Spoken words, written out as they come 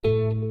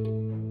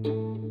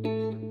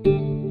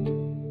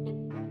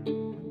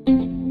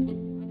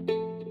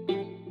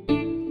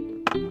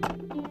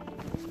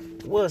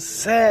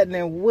What's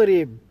happening? Would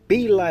it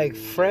be like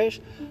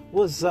fresh?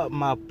 What's up,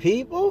 my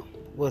people?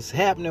 What's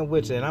happening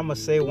with you? And I'm going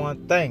to say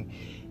one thing.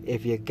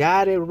 If you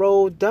got it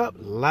rolled up,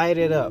 light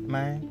it up,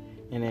 man.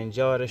 And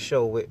enjoy the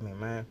show with me,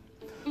 man.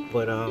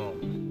 But,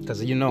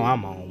 because you know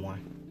I'm on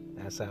one.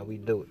 That's how we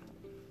do it.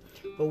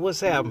 But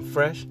what's happening,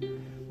 fresh?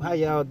 How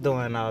y'all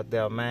doing out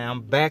there, man?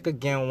 I'm back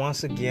again,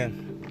 once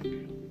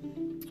again.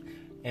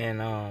 And,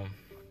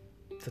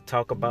 to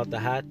talk about the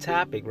hot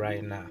topic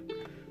right now.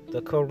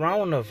 The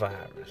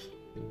coronavirus.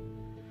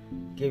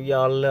 Give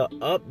y'all a little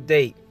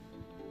update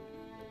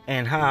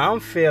and how I'm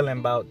feeling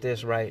about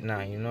this right now.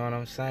 You know what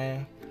I'm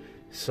saying?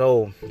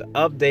 So the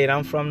update,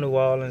 I'm from New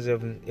Orleans.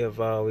 If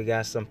we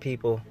got some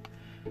people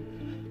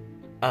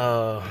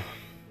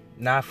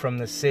not from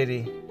the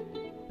city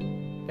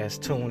that's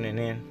tuning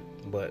in,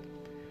 but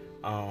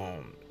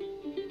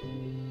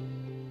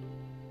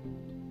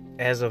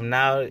as of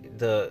now,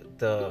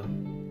 the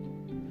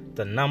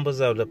numbers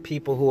of the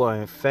people who are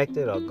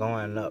infected are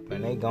going up,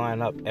 and they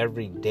going up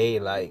every day.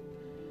 Like,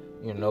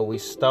 you know, we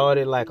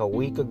started like a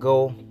week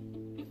ago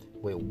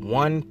with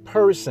one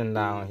person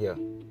down here.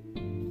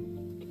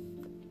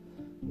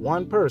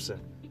 One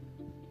person.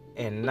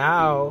 And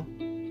now,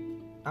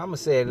 I'm going to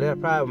say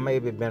it probably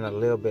maybe been a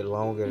little bit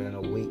longer than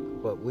a week,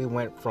 but we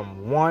went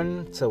from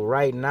one to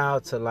right now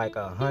to like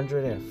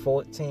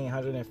 114,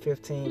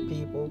 115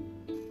 people.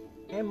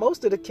 And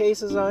most of the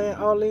cases are in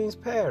Orleans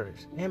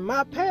Parish, in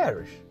my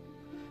parish.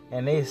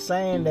 And they're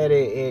saying that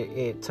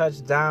it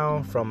touched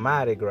down from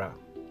Mardi Gras,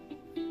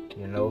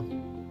 you know.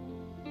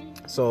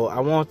 So I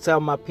want to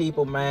tell my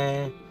people,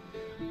 man,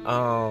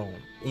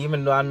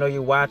 even though I know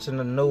you're watching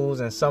the news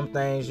and some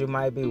things you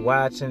might be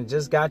watching,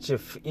 just got you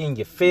in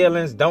your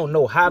feelings, don't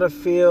know how to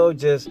feel,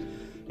 just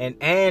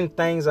and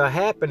things are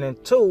happening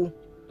too,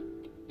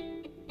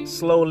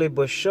 slowly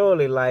but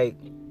surely. Like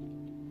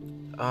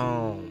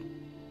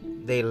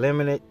they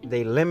limiting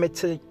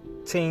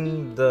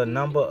the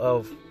number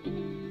of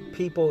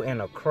people in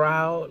a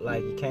crowd.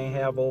 Like, you can't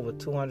have over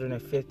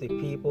 250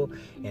 people,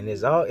 and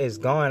it's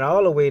going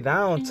all the way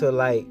down to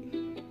like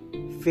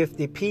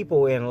 50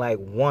 people in like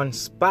one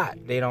spot.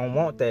 They don't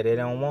want that. They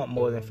don't want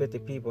more than 50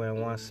 people in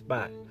one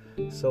spot.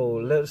 So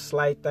little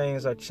slight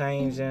things are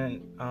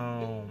changing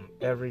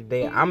every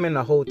day. I'm in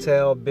the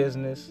hotel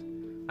business.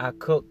 I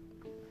cook,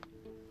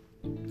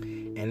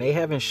 and they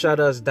haven't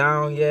shut us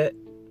down yet,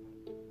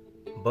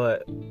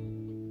 but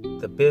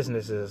the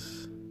business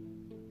is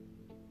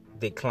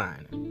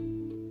declining.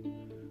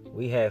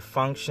 We had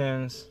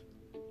functions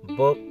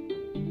booked,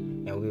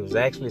 and we was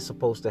actually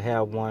supposed to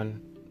have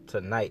one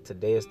tonight.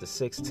 Today is the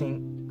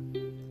 16th.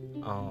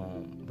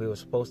 We were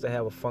supposed to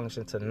have a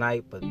function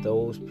tonight, but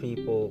those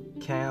people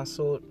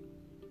canceled,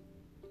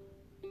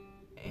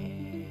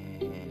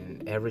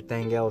 and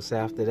everything else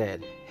after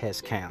that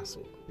has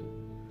canceled.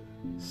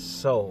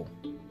 So,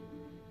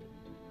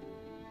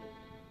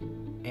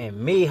 and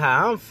me,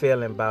 how I'm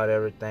feeling about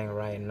everything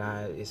right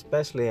now,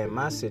 especially in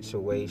my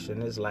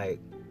situation, is like,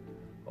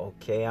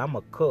 okay, I'm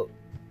a cook.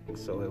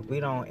 So if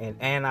we don't,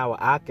 and our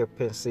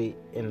occupancy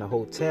in the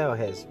hotel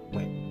has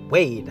went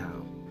way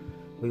down.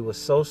 We were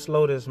so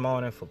slow this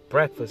morning for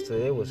breakfast.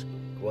 It was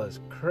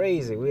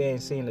crazy. We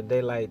ain't seen a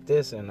day like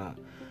this in a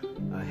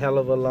hell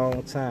of a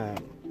long time.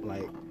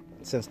 Like,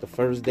 since the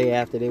first day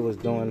after they was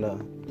doing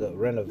the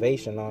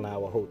renovation on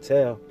our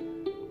hotel.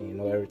 You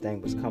know,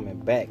 everything was coming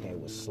back, and it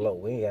was slow.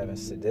 We haven't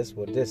seen this,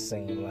 what this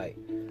seemed like.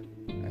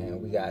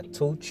 And we got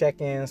 2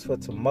 check-ins for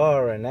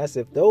tomorrow, and that's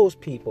if those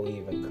people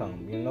even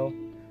come, you know.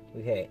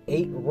 We had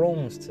 8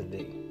 rooms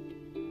today.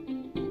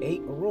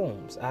 8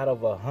 rooms out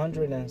of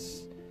 100 and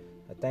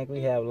I think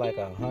we have like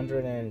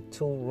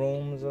 102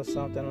 rooms or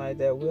something like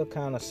that. We're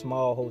kind of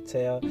small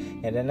hotel.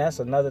 And then that's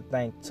another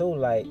thing too,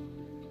 like,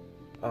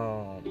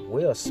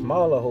 we're a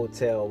smaller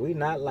hotel. We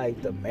not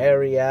like the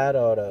Marriott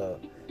or the,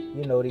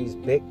 you know, these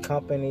big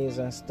companies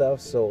and stuff.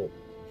 So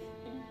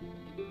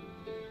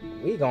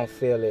we gonna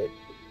feel it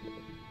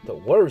the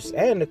worst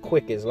and the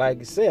quickest. Like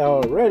you said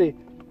already,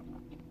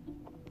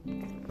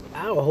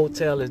 our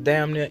hotel is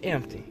damn near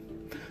empty.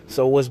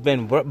 So what's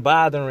been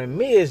bothering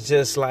me is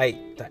just like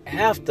the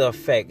after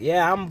effect.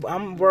 Yeah,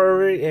 I'm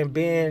worried and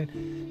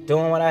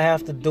doing what I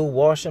have to do,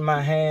 washing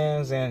my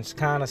hands and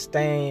kind of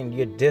staying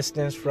your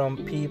distance from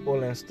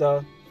people and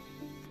stuff.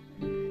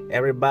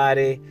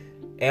 Everybody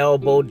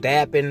elbow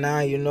dapping now,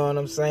 you know what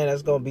I'm saying?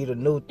 That's gonna be the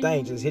new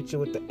thing. Just hit you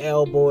with the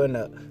elbow and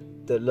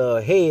the little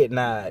head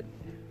nod,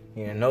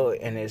 you know.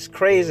 And it's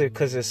crazy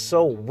because it's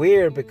so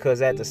weird,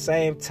 because at the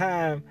same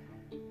time,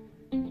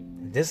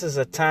 this is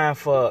a time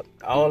for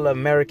all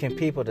American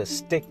people to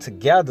stick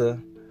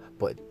together.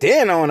 But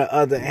then on the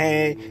other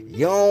hand,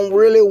 you don't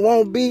really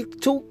want to be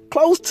too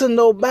close to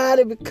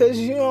nobody, because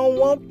you don't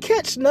want to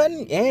catch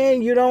nothing,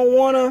 and you don't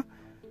want to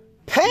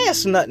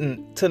pass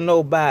nothing to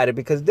nobody,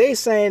 because they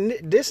saying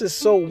this is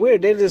so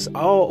weird. They're just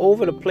all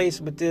over the place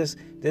with this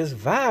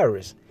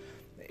virus.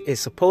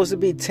 It's supposed to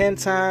be 10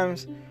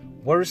 times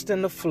worse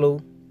than the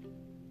flu.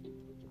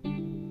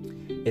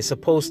 It's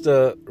supposed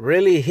to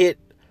really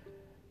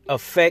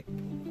affect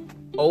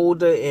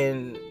older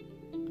and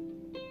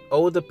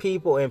older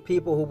people and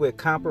people who with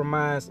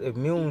compromised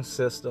immune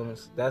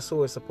systems, that's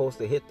who is supposed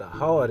to hit the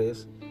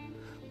hardest.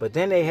 But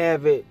then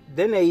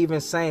they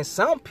even saying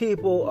some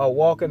people are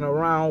walking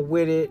around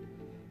with it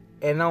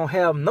and don't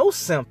have no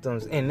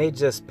symptoms, and they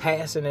just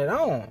passing it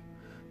on.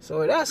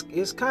 So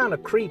it's kind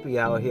of creepy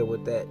out here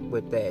with that.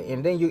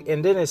 And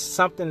then it's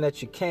something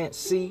that you can't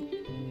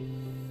see.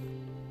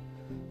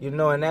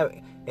 And that,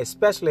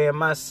 especially in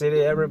my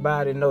city,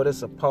 everybody know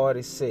this a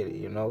party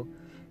city, And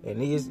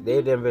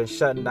they've been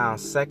shutting down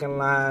second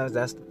lines.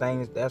 That's the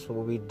thing. That's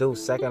what we do.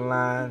 Second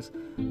lines.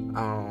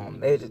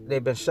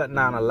 They've been shutting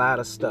down a lot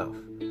of stuff.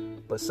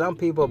 But some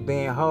people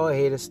being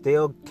hard-headed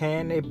still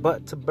carrying their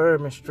butt to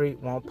Bourbon Street,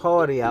 want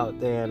party out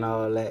there and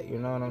all that. You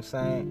know what I'm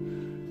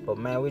saying? But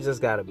man, we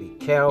just gotta be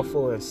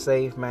careful and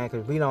safe, man,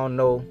 because we don't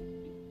know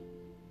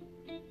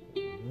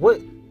what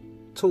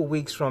 2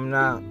 weeks from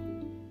now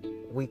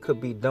we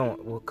could be doing.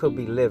 We could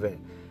be living.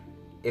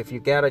 If you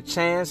got a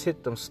chance,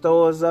 hit them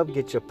stores up,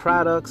 get your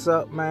products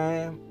up,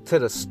 man. To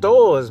the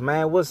stores,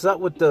 man. What's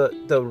up with the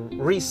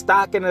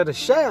restocking of the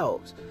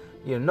shelves?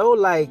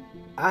 Like,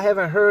 I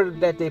haven't heard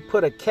that they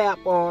put a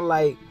cap on,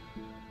 like,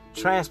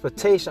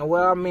 transportation.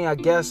 Well, I mean, I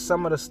guess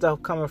some of the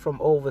stuff coming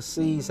from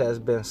overseas has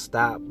been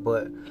stopped.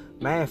 But,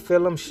 man,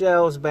 fill them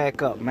shelves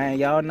back up, man.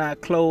 Y'all not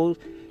closed.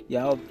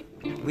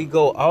 We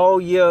go all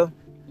year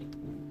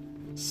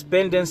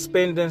spending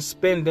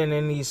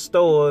in these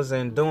stores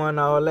and doing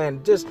all that.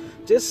 And just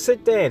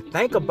sit there and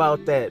think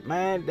about that,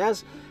 man.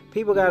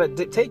 People gotta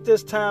take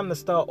this time to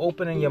start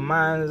opening your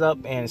minds up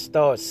and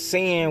start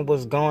seeing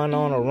what's going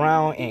on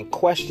around and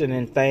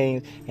questioning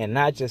things, and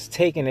not just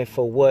taking it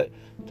for what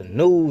the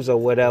news or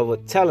whatever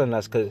telling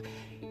us.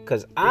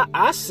 Cause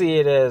I see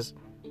it as,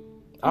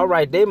 all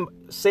right,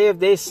 if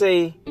they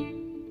say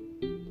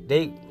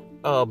they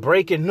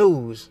breaking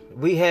news,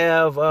 we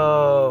have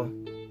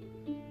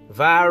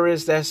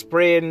virus that's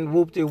spreading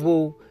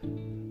whoop-de-woo,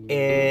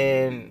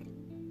 and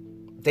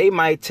they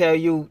might tell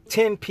you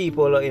 10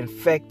 people are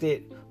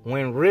infected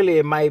when really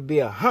it might be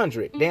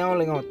 100. They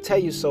only gonna tell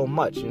you so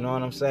much, you know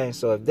what I'm saying?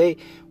 So if then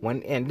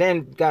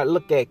gotta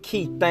look at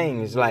key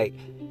things like,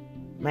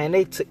 man,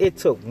 it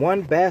took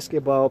one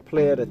basketball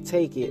player to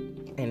take it,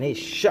 and they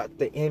shut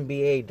the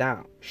NBA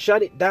down.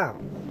 Shut it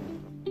down.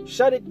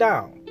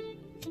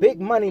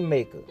 Big money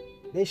maker.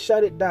 They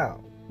shut it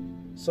down.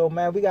 So,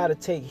 man, we got to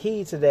take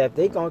heed to that. If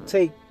they going to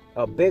take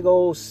a big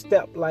old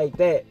step like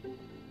that,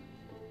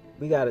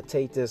 we got to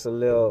take this a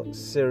little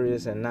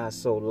serious and not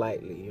so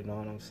lightly. You know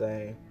what I'm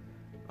saying?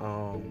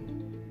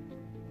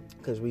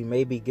 Because we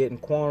may be getting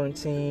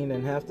quarantined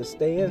and have to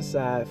stay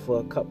inside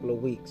for a couple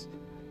of weeks.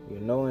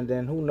 And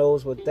then who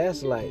knows what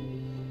that's like.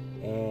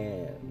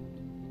 And,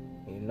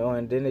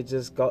 and then it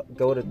just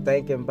go to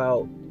thinking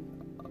about,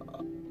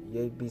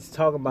 you be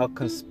talking about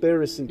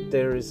conspiracy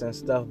theories and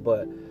stuff,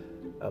 but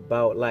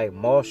about like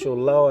martial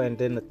law, and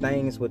then the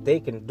things what they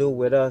can do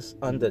with us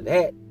under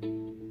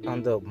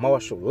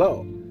martial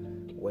law,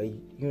 where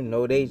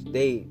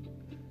they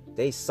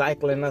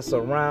cycling us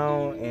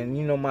around.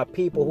 And my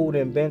people who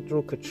done been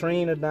through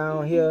Katrina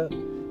down here,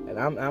 and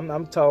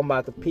I'm talking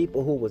about the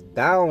people who was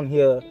down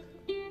here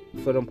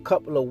for them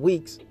couple of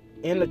weeks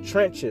in the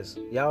trenches.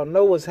 Y'all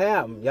know what's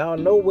happened. Y'all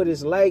know what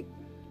it's like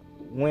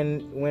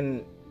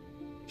when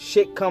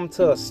shit come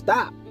to a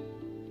stop.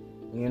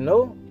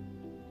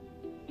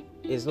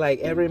 It's like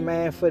every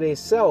man for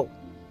themselves,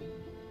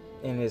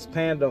 and there's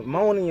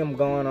pandemonium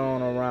going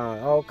on around,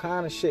 all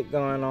kind of shit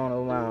going on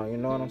around. You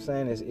know what I'm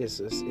saying?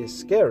 It's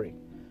scary,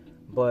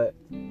 but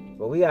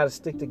we got to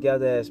stick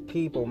together as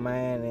people,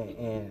 man,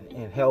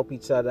 and help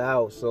each other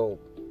out. So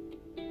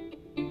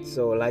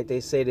like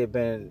they say, they've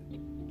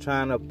been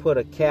trying to put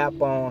a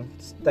cap on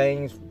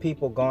things,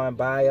 people going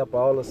buy up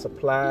all the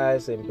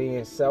supplies and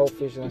being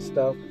selfish and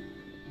stuff.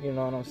 You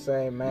know what I'm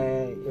saying,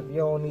 man? If you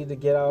don't need to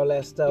get all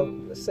that stuff,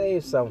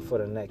 save something for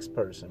the next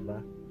person,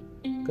 bro.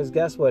 Because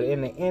guess what?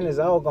 In the end, it's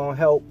all going to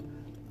help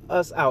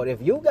us out.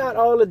 If you got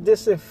all the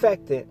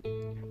disinfectant,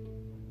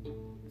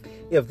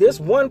 if it's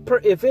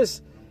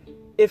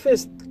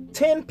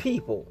 10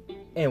 people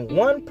and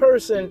one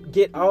person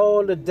get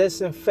all the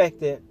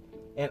disinfectant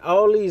and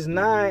all these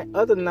 9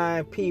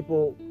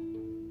 people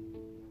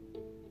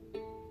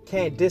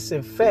can't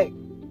disinfect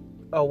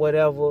or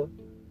whatever,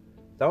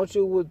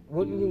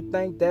 wouldn't you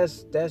think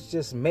that's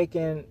just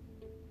making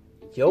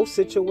your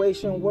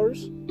situation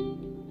worse?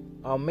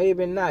 Or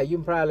maybe not. You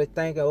probably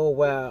thinking, oh,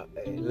 well,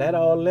 let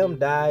all them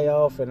die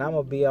off and I'm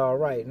going to be all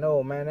right.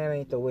 No, man, that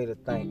ain't the way to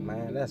think,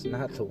 man. That's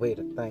not the way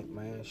to think,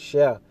 man.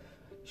 Share.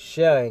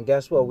 And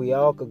guess what? We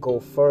all could go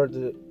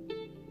further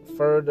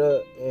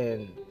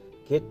and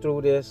get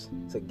through this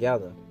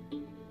together.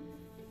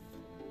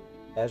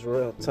 That's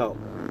real talk.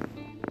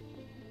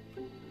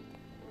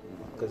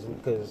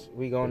 Because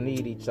we gonna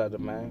need each other,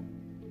 man.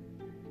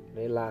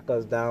 They lock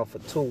us down for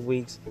 2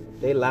 weeks.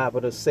 They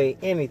liable to say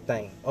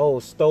anything. Oh,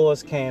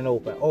 stores can't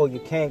open. Oh, you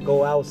can't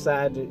go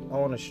outside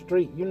on the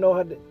street. You know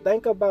how to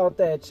think about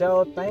that,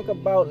 y'all. Think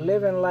about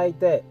living like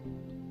that.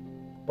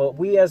 But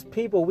we as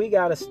people, we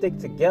gotta stick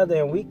together,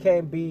 and we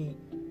can't be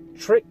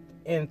tricked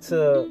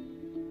into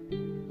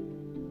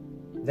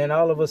then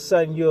all of a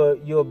sudden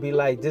you'll be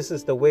like, this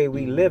is the way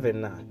we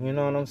living now. You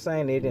know what I'm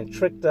saying? They done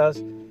tricked us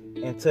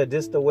into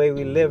this the way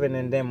we living,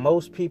 and then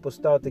most people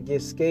start to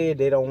get scared.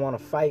 They don't want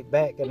to fight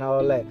back and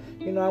all that.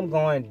 You know, I'm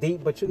going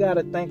deep, but you got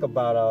to think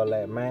about all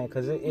that, man,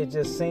 because it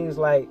just seems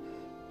like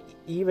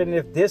even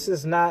if this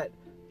is not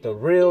the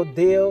real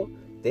deal,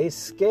 they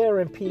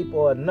scaring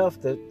people enough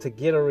to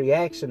get a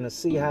reaction to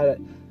see how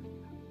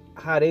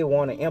they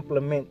want to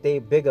implement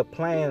their bigger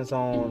plans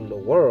on the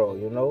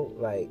world, you know?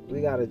 Like,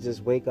 we got to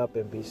just wake up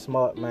and be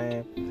smart,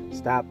 man.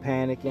 Stop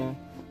panicking.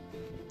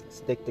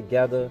 Stick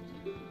together.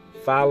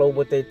 Follow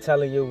what they're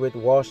telling you with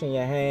washing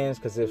your hands,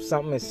 because if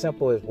something as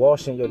simple as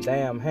washing your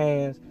damn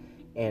hands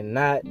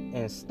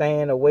and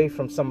staying away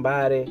from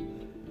somebody,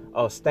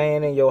 or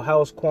staying in your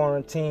house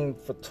quarantine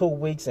for 2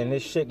 weeks and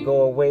this shit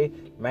go away,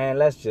 man,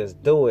 let's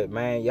just do it,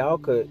 man.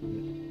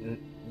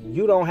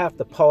 You don't have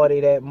to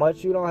party that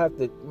much. You don't have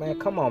to, man,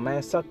 come on,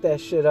 man. Suck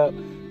that shit up.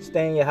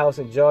 Stay in your house,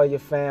 enjoy your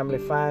family,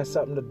 find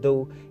something to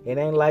do. It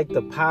ain't like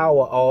the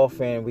power off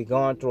and we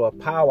going through a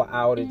power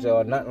outage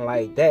or nothing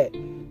like that.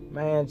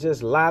 Man,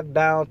 just lock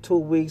down 2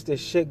 weeks, this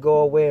shit go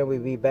away and we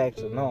be back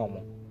to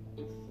normal.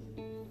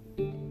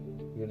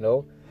 You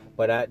know?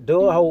 But I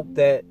do hope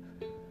that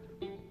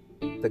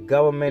the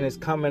government is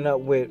coming up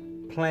with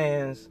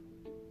plans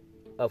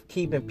of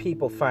keeping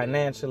people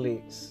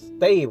financially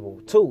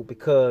stable too,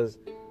 because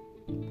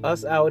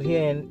us out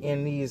here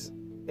in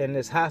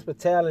this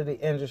hospitality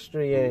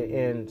industry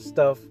and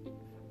stuff,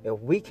 if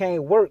we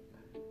can't work,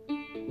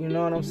 you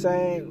know what I'm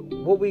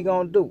saying, what we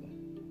gonna do?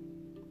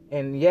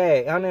 And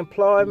yeah,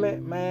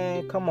 unemployment,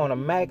 man, come on, the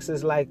max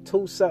is like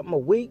 2 something a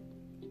week.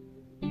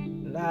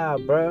 Nah,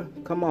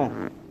 bruh, come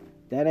on,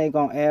 that ain't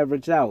gonna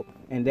average out.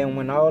 And then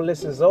when all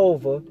this is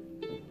over,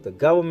 the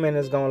government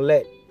is gonna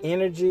let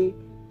energy,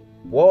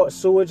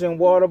 sewage and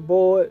water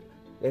board,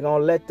 they're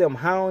gonna let them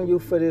hound you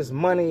for this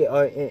money,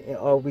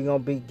 or we gonna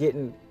be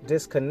getting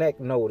disconnect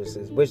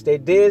notices, which they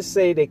did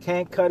say they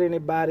can't cut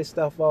anybody's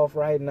stuff off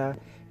right now,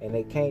 and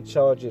they can't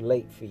charge you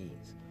late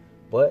fees.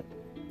 But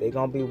they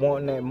gonna be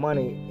wanting that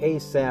money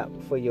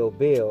ASAP for your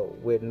bill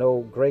with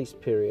no grace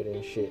period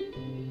and shit.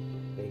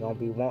 They gonna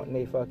be wanting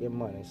their fucking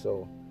money.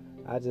 So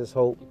I just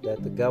hope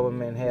that the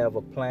government have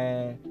a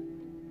plan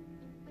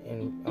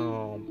and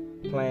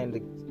plan to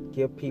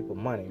give people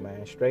money,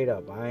 man, straight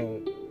up. I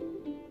ain't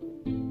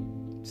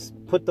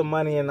put the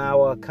money in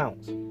our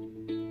accounts.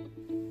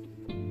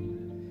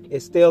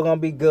 It's still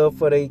gonna be good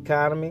for the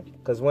economy,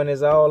 because when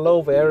it's all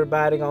over,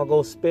 everybody gonna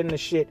go spend the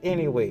shit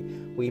anyway.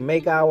 We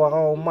make our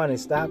own money.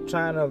 Stop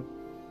trying to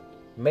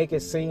make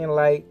it seem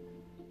like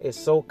it's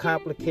so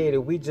complicated.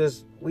 We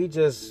just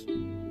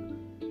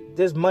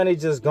this money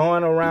just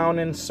going around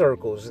in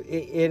circles.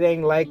 It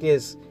ain't like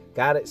it's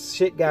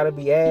shit gotta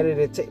be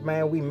added.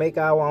 Man, we make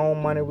our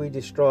own money, we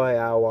destroy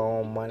our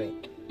own money.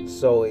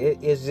 So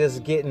it's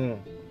just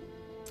getting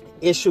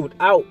issued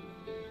out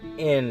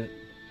in,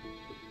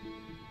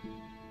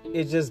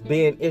 it's just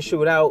being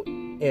issued out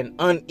in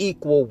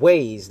unequal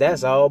ways.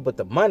 That's all. But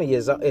the money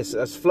is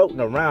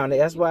floating around.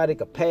 That's why they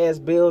could pass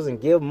bills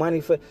and give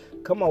money for.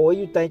 Come on, what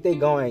you think they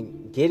going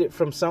to get it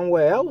from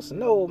somewhere else?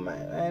 No,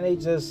 man, they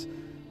just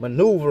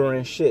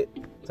maneuvering shit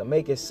to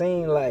make it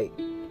seem like.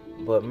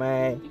 But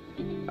man,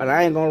 and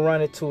I ain't gonna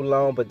run it too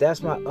long, but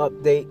that's my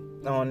update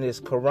on this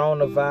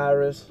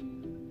coronavirus.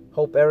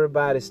 Hope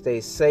everybody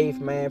stays safe,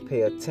 man.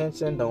 Pay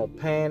attention, don't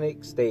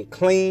panic, stay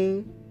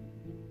clean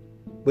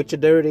with your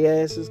dirty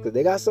asses, because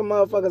they got some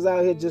motherfuckers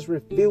out here just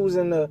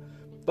refusing to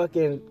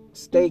fucking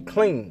stay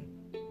clean.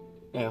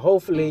 And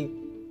hopefully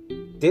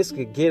this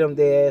could get them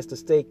their ass to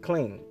stay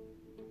clean.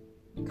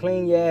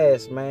 Clean your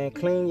ass, man.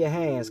 Clean your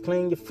hands,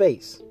 clean your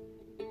face,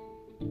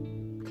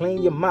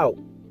 clean your mouth,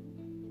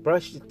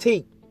 brush your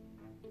teeth,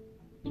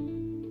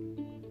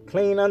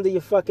 clean under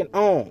your fucking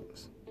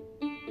arms,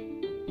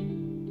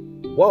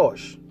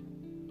 wash.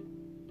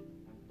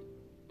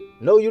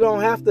 No, you don't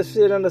have to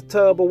sit in a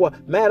tub of water.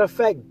 Matter of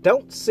fact,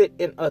 don't sit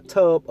in a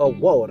tub of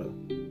water.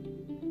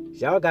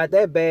 Y'all got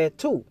that bad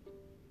too.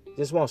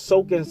 Just want to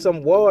soak in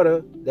some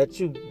water that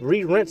you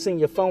re-rinsing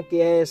your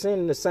funky ass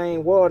in the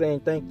same water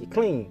and think you're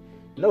clean.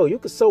 No, you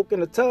could soak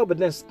in the tub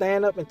and then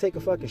stand up and take a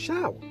fucking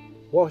shower.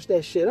 Wash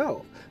that shit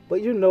off.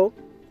 But you know,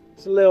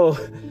 it's a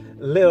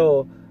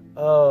little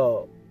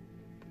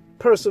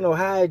personal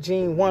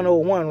hygiene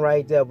 101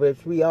 right there,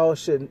 which we all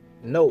should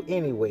know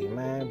anyway,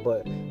 man.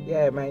 But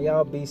yeah, man,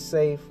 y'all be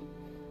safe.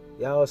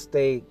 Y'all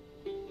stay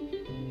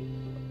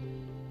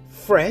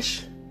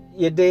fresh.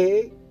 You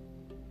dig?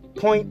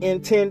 Point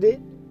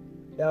intended.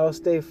 Y'all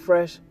stay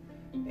fresh.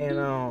 And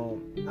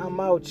I'm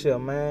out here,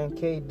 man.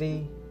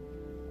 KD.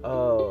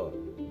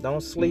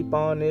 Don't sleep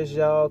on this,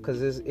 y'all,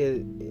 because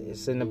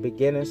it's in the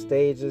beginning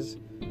stages,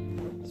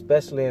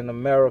 especially in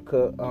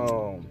America.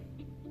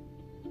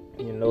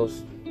 You know,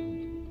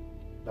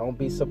 don't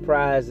be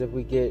surprised if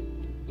we get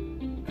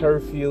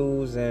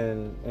curfews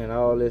and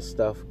all this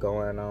stuff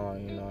going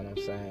on, you know what I'm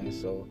saying?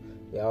 So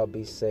y'all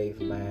be safe,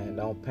 man.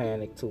 Don't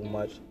panic too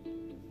much.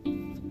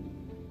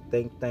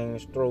 Think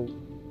things through.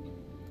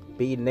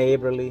 Be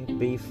neighborly,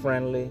 be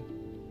friendly,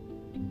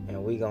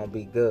 and we gonna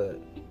be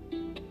good.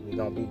 We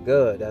gonna be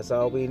good. That's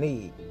all we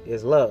need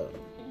is love.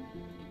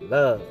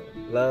 Love,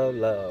 love,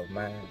 love,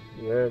 man.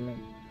 You heard me?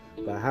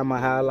 But how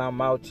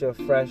I'm out here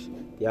fresh.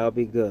 Y'all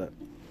be good.